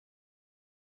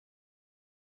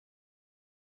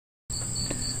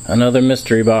Another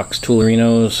mystery box,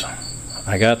 Toolerinos.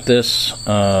 I got this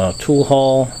tool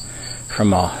haul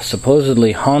from a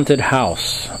supposedly haunted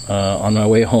house on my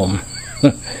way home.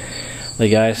 The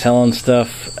guy selling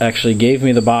stuff actually gave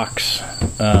me the box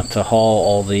to haul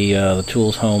all the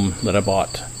tools home that I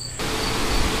bought.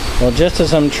 Well, just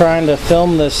as I'm trying to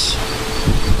film this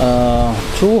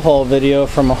tool haul video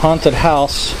from a haunted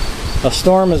house, a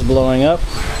storm is blowing up,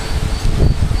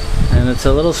 and it's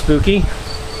a little spooky.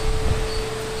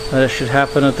 That should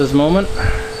happen at this moment.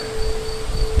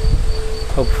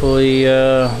 Hopefully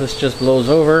this just blows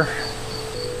over.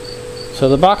 So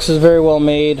the box is very well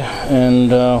made,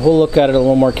 and we'll look at it a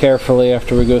little more carefully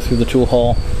after we go through the tool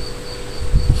haul.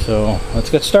 So let's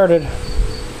get started.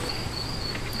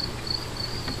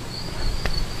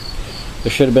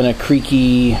 There should have been a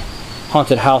creaky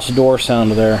haunted house door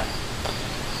sound there.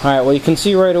 Alright, well, you can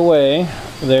see right away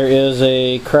there is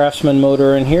a Craftsman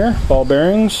motor in here, ball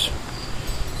bearings.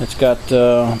 It's got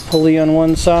pulley on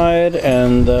one side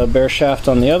and bare shaft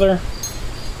on the other,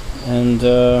 and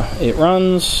it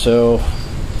runs, so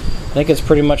I think it's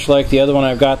pretty much like the other one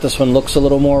I've got. This one looks a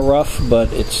little more rough,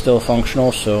 but it's still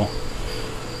functional, so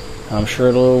I'm sure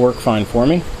it'll work fine for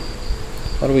me.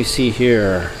 What do we see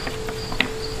here?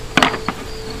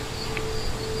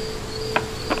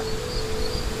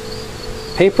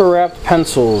 Paper wrapped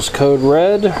pencils, code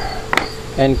red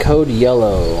and code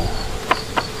yellow.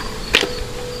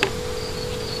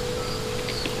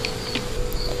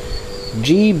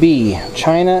 GB,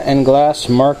 China and Glass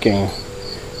Marking,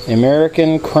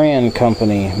 American Crayon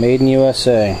Company, made in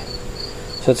USA.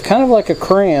 So it's kind of like a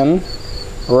crayon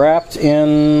wrapped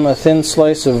in a thin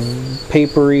slice of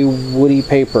papery, woody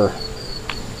paper.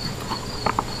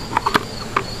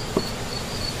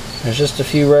 There's just a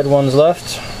few red ones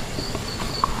left,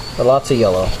 but lots of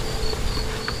yellow.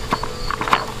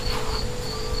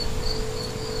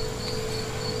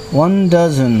 One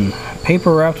dozen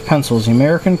paper wrapped pencils,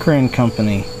 American Crayon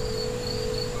Company,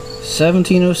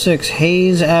 1706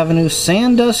 Hayes Avenue,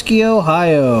 Sandusky,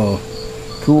 Ohio.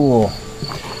 Cool.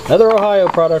 Another Ohio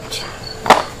product.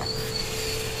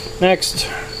 Next.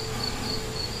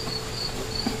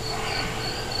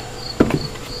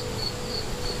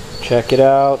 Check it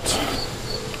out.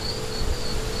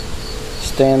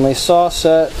 Stanley saw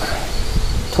set,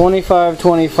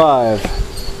 $25.25.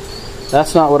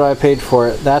 That's not what I paid for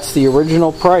it. That's the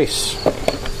original price.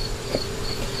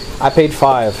 I paid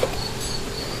 $5.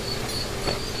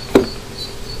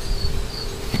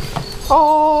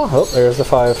 Oh, there's the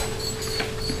 $5.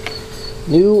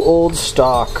 New old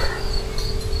stock.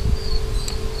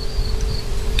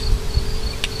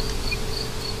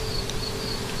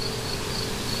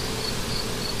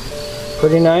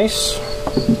 Pretty nice.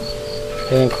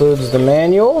 It includes the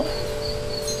manual,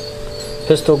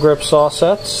 pistol grip saw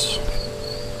sets,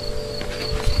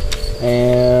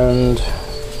 and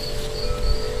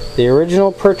the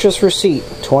original purchase receipt,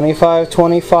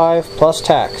 $25.25 plus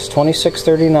tax,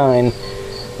 $26.39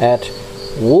 at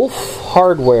Wolf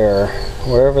Hardware,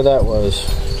 wherever that was.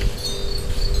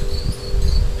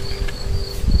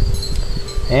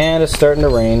 And it's starting to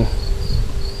rain.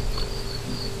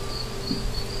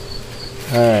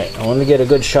 Alright, I want to get a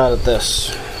good shot at this.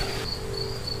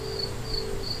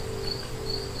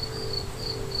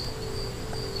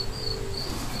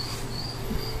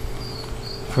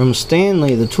 From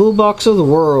Stanley, the toolbox of the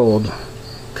world,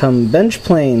 come bench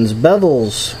planes,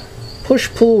 bevels,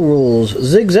 push-pull rules,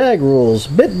 zigzag rules,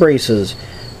 bit braces,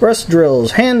 breast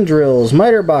drills, hand drills,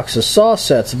 miter boxes, saw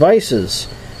sets, vices,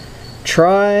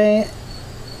 try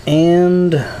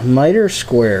and miter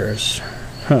squares.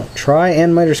 Try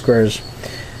and miter squares.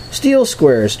 Steel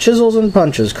squares, chisels and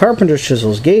punches, carpenter's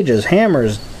chisels, gauges,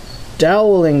 hammers,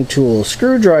 doweling tools,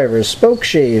 screwdrivers, spoke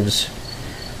shaves,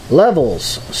 levels,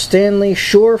 Stanley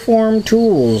Sureform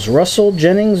tools, Russell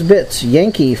Jennings bits,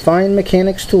 Yankee fine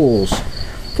mechanics tools.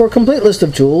 For a complete list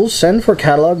of tools, send for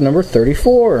catalog number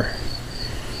 34.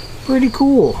 Pretty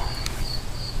cool.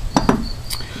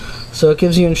 So it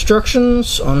gives you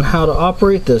instructions on how to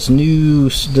operate this new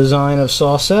design of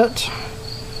saw set.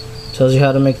 Tells you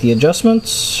how to make the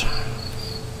adjustments.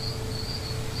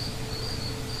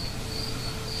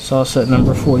 Saw set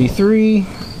number 43.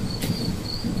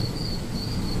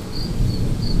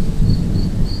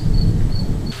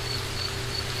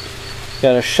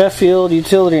 Got a Sheffield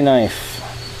utility knife.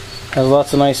 Has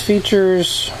lots of nice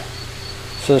features.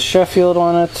 Says Sheffield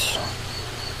on it.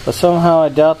 But somehow I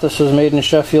doubt this is made in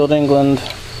Sheffield, England.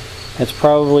 It's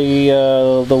probably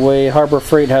the way Harbor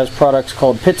Freight has products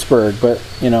called Pittsburgh, but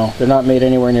you know, they're not made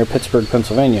anywhere near Pittsburgh,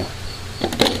 Pennsylvania.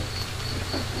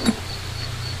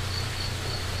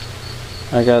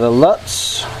 I got a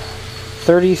Lutz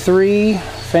 33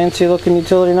 fancy looking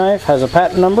utility knife. Has a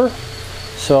patent number,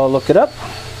 so I'll look it up.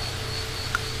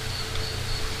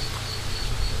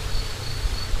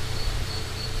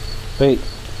 Wait.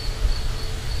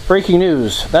 Breaking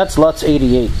news. That's Lutz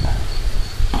 88.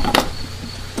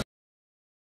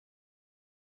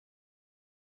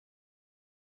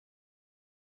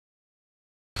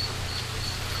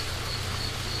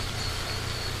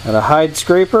 Got a hide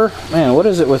scraper. Man, what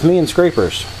is it with me and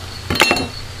scrapers?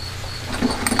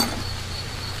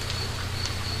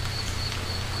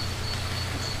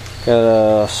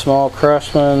 Got a small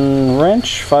Craftsman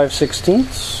wrench,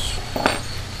 5/16.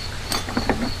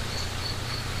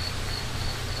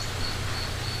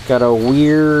 Got a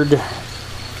weird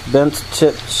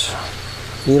bent-tipped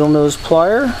needle nose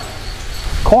plier.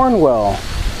 Cornwell,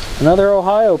 another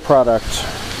Ohio product.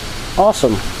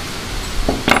 Awesome.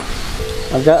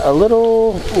 I've got a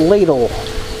little ladle.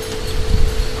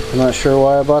 I'm not sure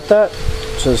why I bought that.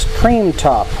 It says cream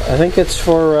top. I think it's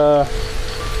for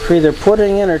either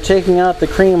putting in or taking out the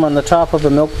cream on the top of a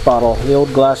milk bottle, the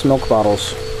old glass milk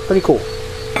bottles. Pretty cool.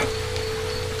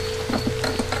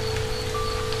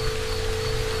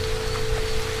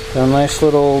 Got a nice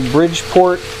little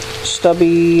Bridgeport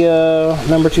stubby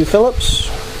number 2 Phillips.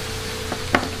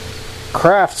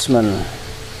 Craftsman.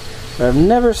 I've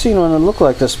never seen one that looked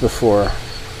like this before.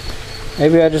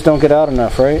 Maybe I just don't get out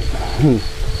enough, right?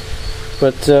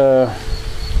 But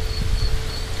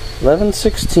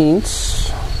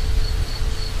 11/16,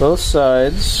 both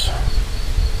sides.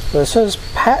 But it says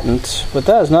patent, but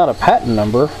that is not a patent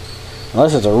number,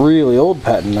 unless it's a really old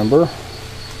patent number.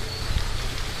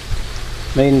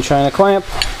 Made in China clamp.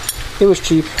 It was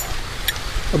cheap.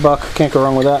 $1, can't go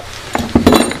wrong with that.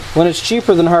 When it's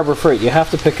cheaper than Harbor Freight, you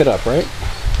have to pick it up, right?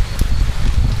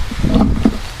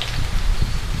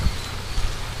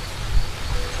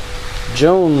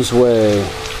 Jones Way.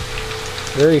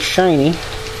 Very shiny.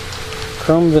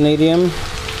 Chrome vanadium.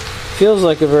 Feels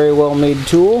like a very well made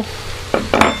tool.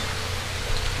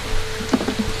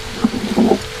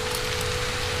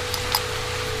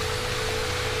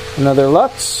 Another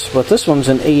Lutz, but this one's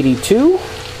an 82.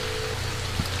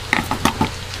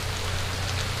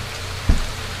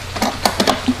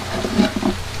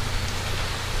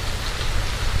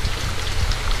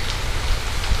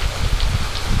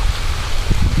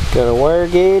 Got a wire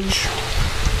gauge.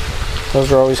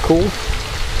 Those are always cool.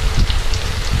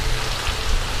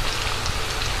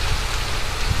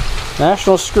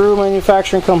 National Screw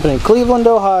Manufacturing Company, Cleveland,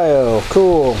 Ohio.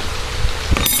 Cool.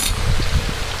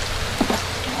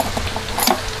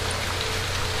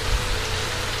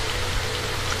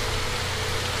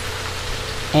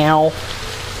 Ow.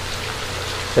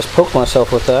 Just poked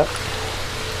myself with that.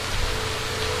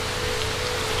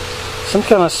 Some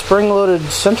kind of spring-loaded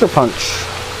center punch.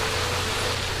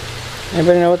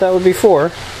 Anybody know what that would be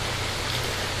for?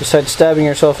 Besides stabbing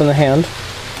yourself in the hand.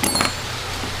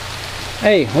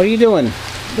 Hey, what are you doing?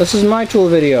 This is my tool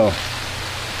video.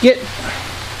 Get!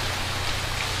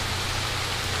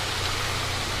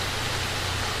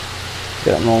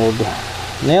 Got an old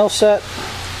nail set.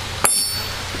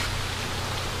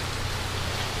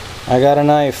 I got a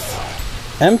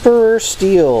knife. Emperor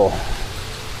Steel.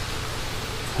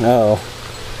 Oh.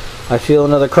 I feel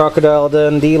another Crocodile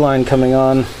Dundee line coming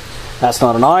on. That's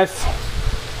not a knife.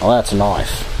 Oh, that's a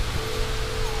knife.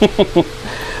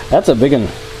 That's a big one.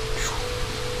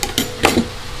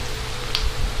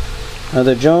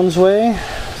 Another Jones Way,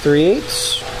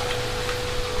 3/8.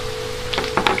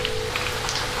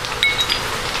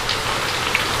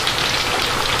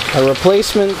 A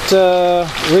replacement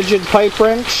rigid pipe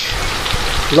wrench,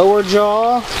 lower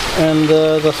jaw, and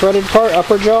the threaded part,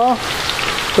 upper jaw.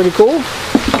 Pretty cool.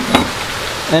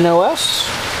 NOS.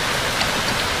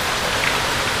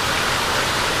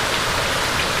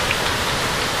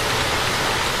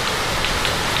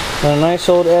 And a nice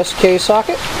old SK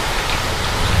socket.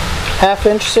 1/2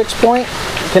 inch 6-point.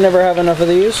 Can never have enough of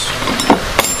these.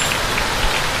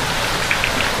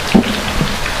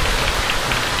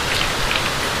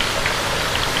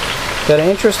 Got an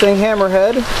interesting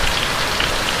hammerhead.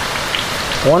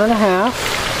 1.5.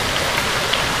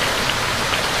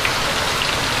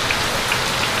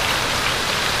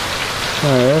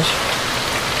 There it is.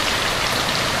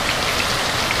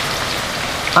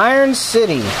 Iron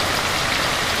City.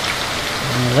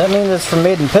 Does that mean it's from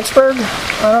made in Pittsburgh?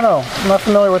 I don't know. I'm not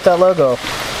familiar with that logo.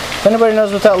 If anybody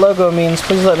knows what that logo means,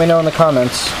 please let me know in the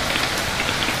comments.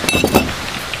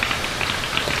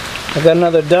 I've got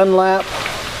another Dunlap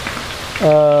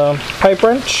pipe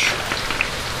wrench.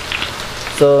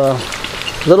 The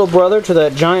little brother to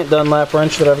that giant Dunlap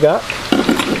wrench that I've got.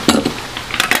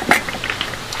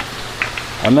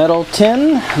 A metal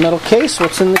tin, metal case.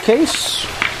 What's in the case?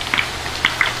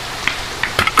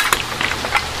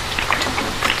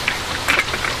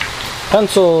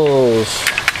 Pencils.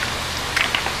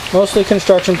 Mostly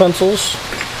construction pencils.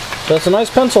 So it's a nice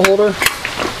pencil holder.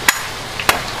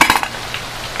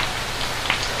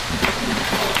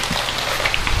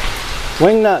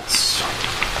 Wing nuts.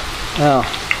 Now,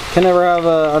 can never have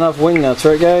enough wing nuts,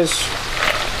 right guys?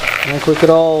 I think we could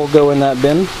all go in that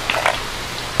bin.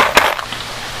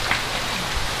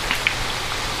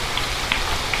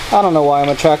 I don't know why I'm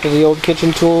attracted to the old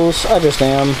kitchen tools. I just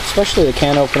am, especially the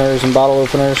can openers and bottle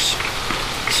openers.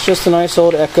 It's just a nice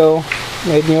old Echo,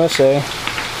 made in USA.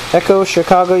 Echo,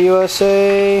 Chicago,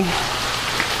 USA,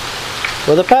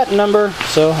 with a patent number,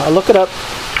 so I look it up.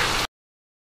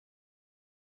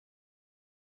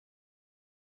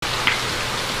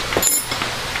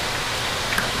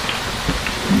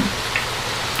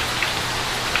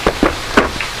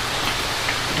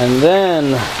 And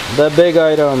then, the big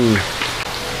item.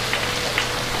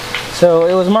 So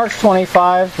it was March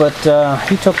 25, but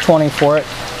he took 20 for it.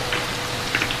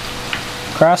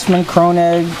 Craftsman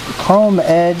Chrome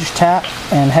Edge tap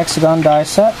and hexagon die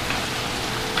set.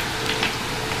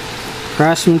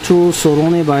 Craftsman tools sold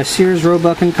only by Sears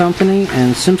Roebuck and Company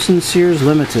and Simpson Sears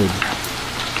Limited.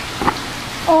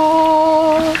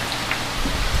 Oh.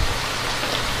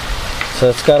 So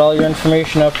it's got all your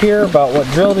information up here about what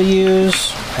drill to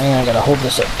use. Hang on, I gotta hold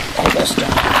this up. Hold this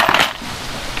down.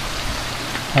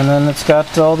 And then it's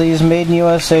got all these made in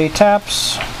USA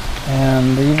taps,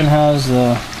 and it even has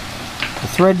the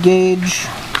thread gauge.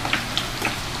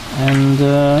 And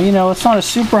you know, it's not a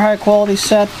super high quality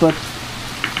set, but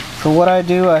for what I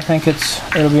do, I think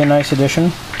it'll be a nice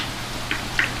addition.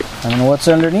 And what's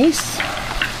underneath?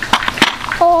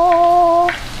 Oh!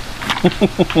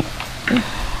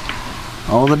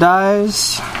 All the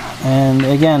dies, and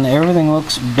again, everything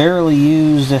looks barely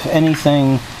used. If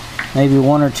anything, maybe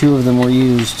one or two of them were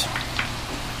used,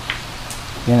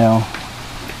 you know,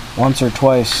 once or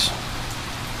twice.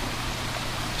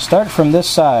 Start from this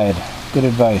side. Good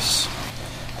advice.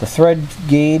 The thread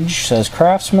gauge says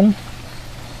Craftsman,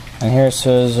 and here it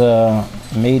says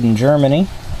made in Germany,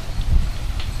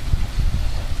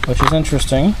 which is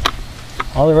interesting.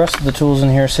 All the rest of the tools in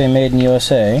here say made in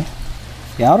USA.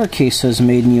 The outer case says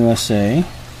made in USA,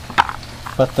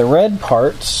 but the red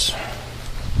parts,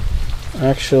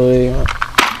 actually,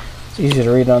 it's easy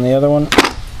to read on the other one,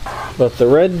 but the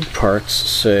red parts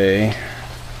say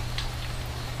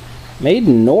made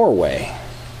in Norway.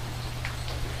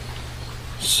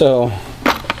 So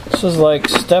this is like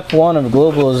step one of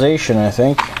globalization, I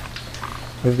think.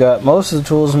 We've got most of the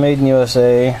tools made in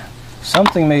USA,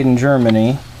 something made in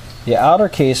Germany, the outer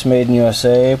case made in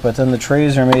USA, but then the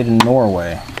trays are made in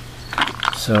Norway.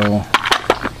 So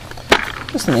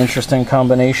it's an interesting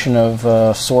combination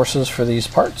of sources for these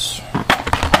parts.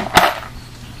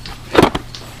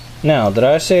 Now, did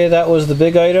I say that was the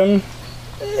big item?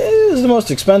 It is the most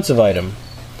expensive item.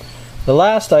 The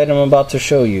last item I'm about to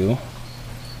show you,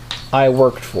 I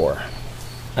worked for.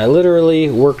 I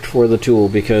literally worked for the tool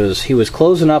because he was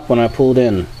closing up when I pulled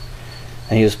in.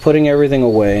 And he was putting everything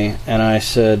away, and I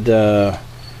said,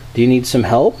 do you need some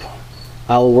help?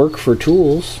 I'll work for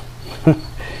tools.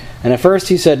 And at first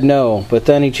he said no, but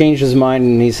then he changed his mind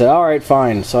and he said, alright,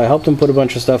 fine. So I helped him put a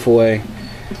bunch of stuff away,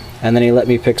 and then he let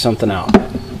me pick something out.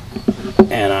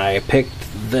 And I picked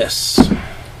this.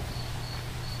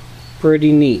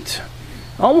 Pretty neat.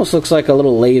 Almost looks like a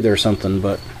little lathe or something,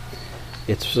 but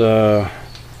it's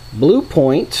Blue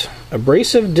Point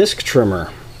abrasive disc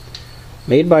trimmer.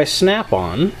 Made by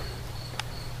Snap-on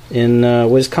in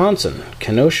Wisconsin,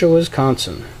 Kenosha,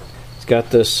 Wisconsin. It's got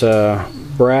this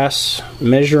brass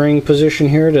measuring position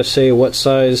here to say what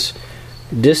size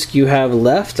disc you have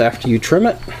left after you trim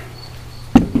it.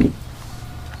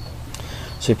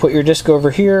 So you put your disc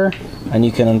over here, and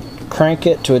you can crank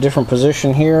it to a different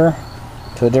position here,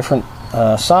 to a different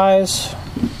size.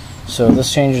 So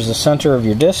this changes the center of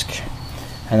your disc.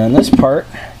 And then this part,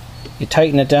 you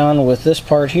tighten it down with this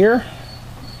part here.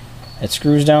 It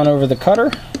screws down over the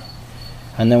cutter,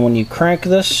 and then when you crank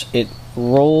this, it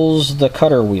rolls the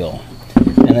cutter wheel,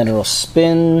 and then it'll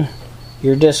spin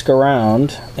your disc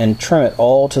around and trim it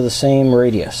all to the same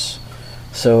radius.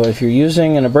 So if you're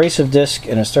using an abrasive disc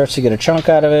and it starts to get a chunk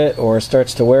out of it, or it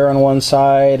starts to wear on one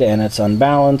side and it's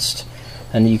unbalanced,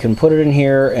 and you can put it in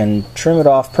here and trim it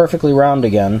off perfectly round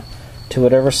again to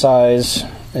whatever size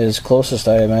is closest,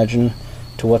 I imagine,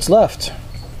 to what's left.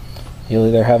 You'll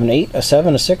either have an 8, a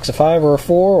 7, a 6, a 5, or a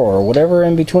 4, or whatever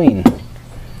in between.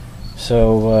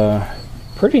 So,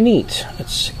 pretty neat.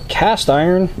 It's cast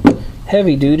iron,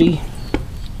 heavy duty.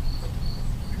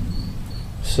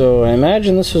 So I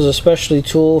imagine this was a specialty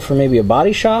tool for maybe a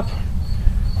body shop,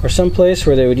 or someplace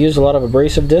where they would use a lot of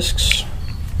abrasive discs.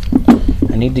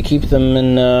 I need to keep them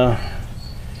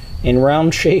in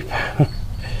round shape.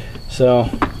 So,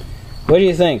 what do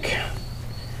you think?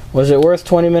 Was it worth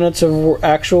 20 minutes of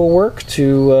actual work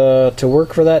to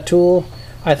work for that tool?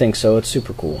 I think so. It's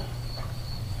super cool.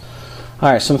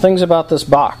 Alright, some things about this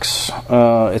box.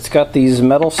 It's got these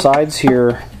metal sides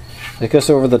here that goes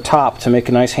over the top to make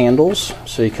nice handles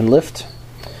so you can lift.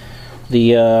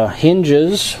 The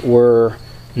hinges were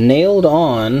nailed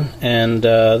on, and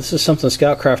this is something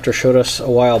Scoutcrafter showed us a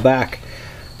while back.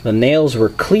 The nails were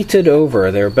cleated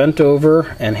over. They were bent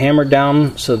over and hammered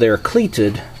down so they were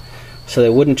cleated so they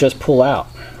wouldn't just pull out.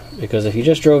 Because if you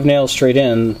just drove nails straight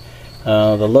in,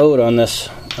 the load on this,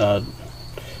 the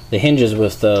hinges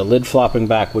with the lid flopping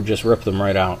back would just rip them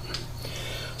right out.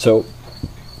 So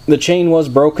the chain was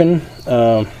broken.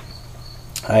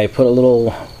 I put a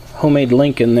little homemade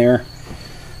link in there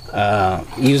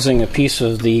using a piece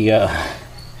of the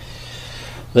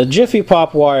Jiffy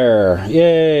Pop wire.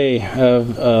 Yay!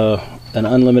 An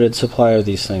unlimited supply of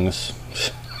these things.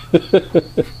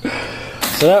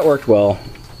 So that worked well.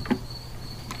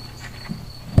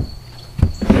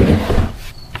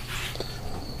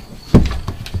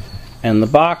 And the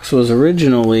box was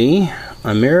originally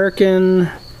American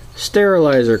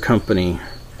Sterilizer Company.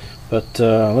 But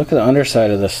look at the underside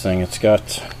of this thing. It's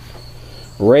got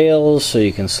rails so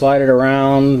you can slide it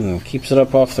around and keeps it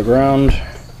up off the ground.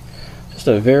 Just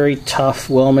a very tough,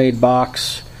 well-made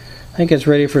box. I think it's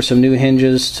ready for some new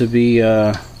hinges to be,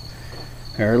 or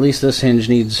at least this hinge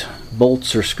needs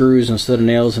bolts or screws instead of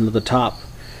nails into the top.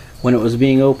 When it was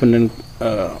being opened and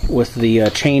with the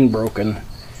chain broken,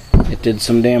 it did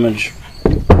some damage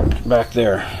back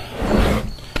there.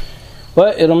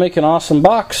 But it'll make an awesome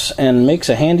box and makes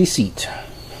a handy seat.